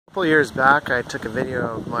couple years back I took a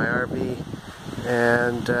video of my RV,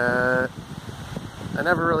 and I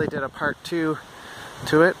never really did a part 2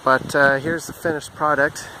 to it, but here's the finished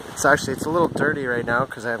product. It's a little dirty right now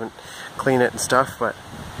because I haven't cleaned it and stuff, but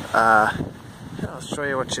yeah, I'll show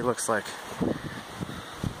you what she looks like.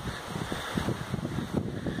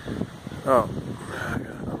 Oh, I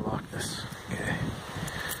gotta unlock this. Okay.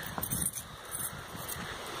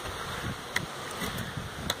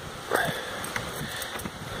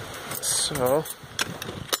 So,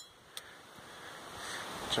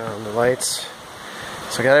 turn on the lights.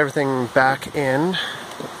 So I got everything back in,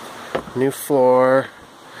 new floor,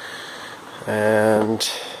 and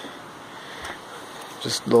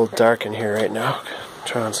just a little dark in here right now.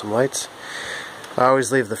 Turn on some lights. I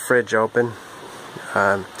always leave the fridge open.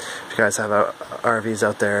 If you guys have RVs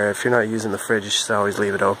out there, if you're not using the fridge, you should always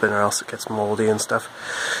leave it open, or else it gets moldy and stuff.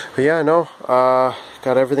 But yeah, no,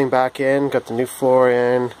 got everything back in, got the new floor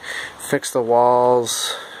in, fixed the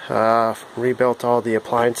walls, rebuilt all the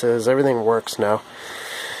appliances. Everything works now,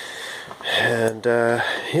 and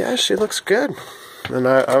yeah, she looks good, and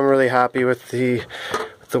I'm really happy with the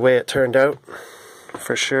way it turned out,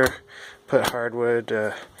 for sure. Put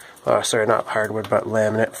hardwood, sorry, not hardwood, but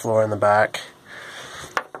laminate floor in the back.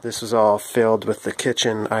 This was all filled with the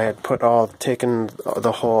kitchen. I had taken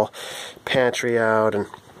the whole pantry out, and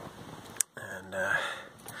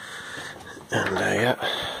yeah,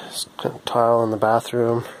 just tile in the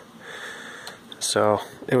bathroom. So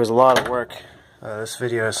it was a lot of work. This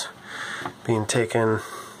video is being taken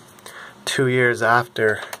 2 years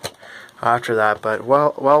after that, but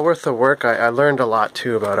well worth the work. I learned a lot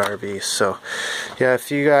too about RVs. So yeah, if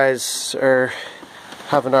you guys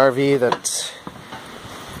have an RV that's,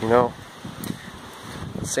 you know,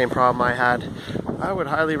 the same problem I had, I would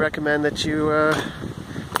highly recommend that you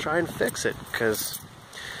try and fix it, because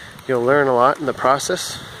you'll learn a lot in the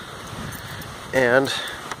process, and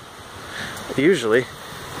usually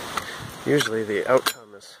the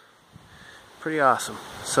outcome is pretty awesome.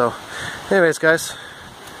 So anyways, guys,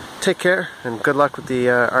 take care and good luck with the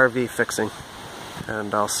RV fixing,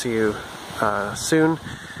 and I'll see you soon.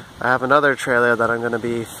 I have another trailer that I'm going to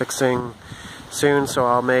be fixing soon, so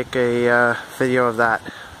I'll make a video of that.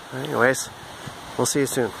 Anyways, we'll see you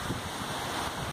soon.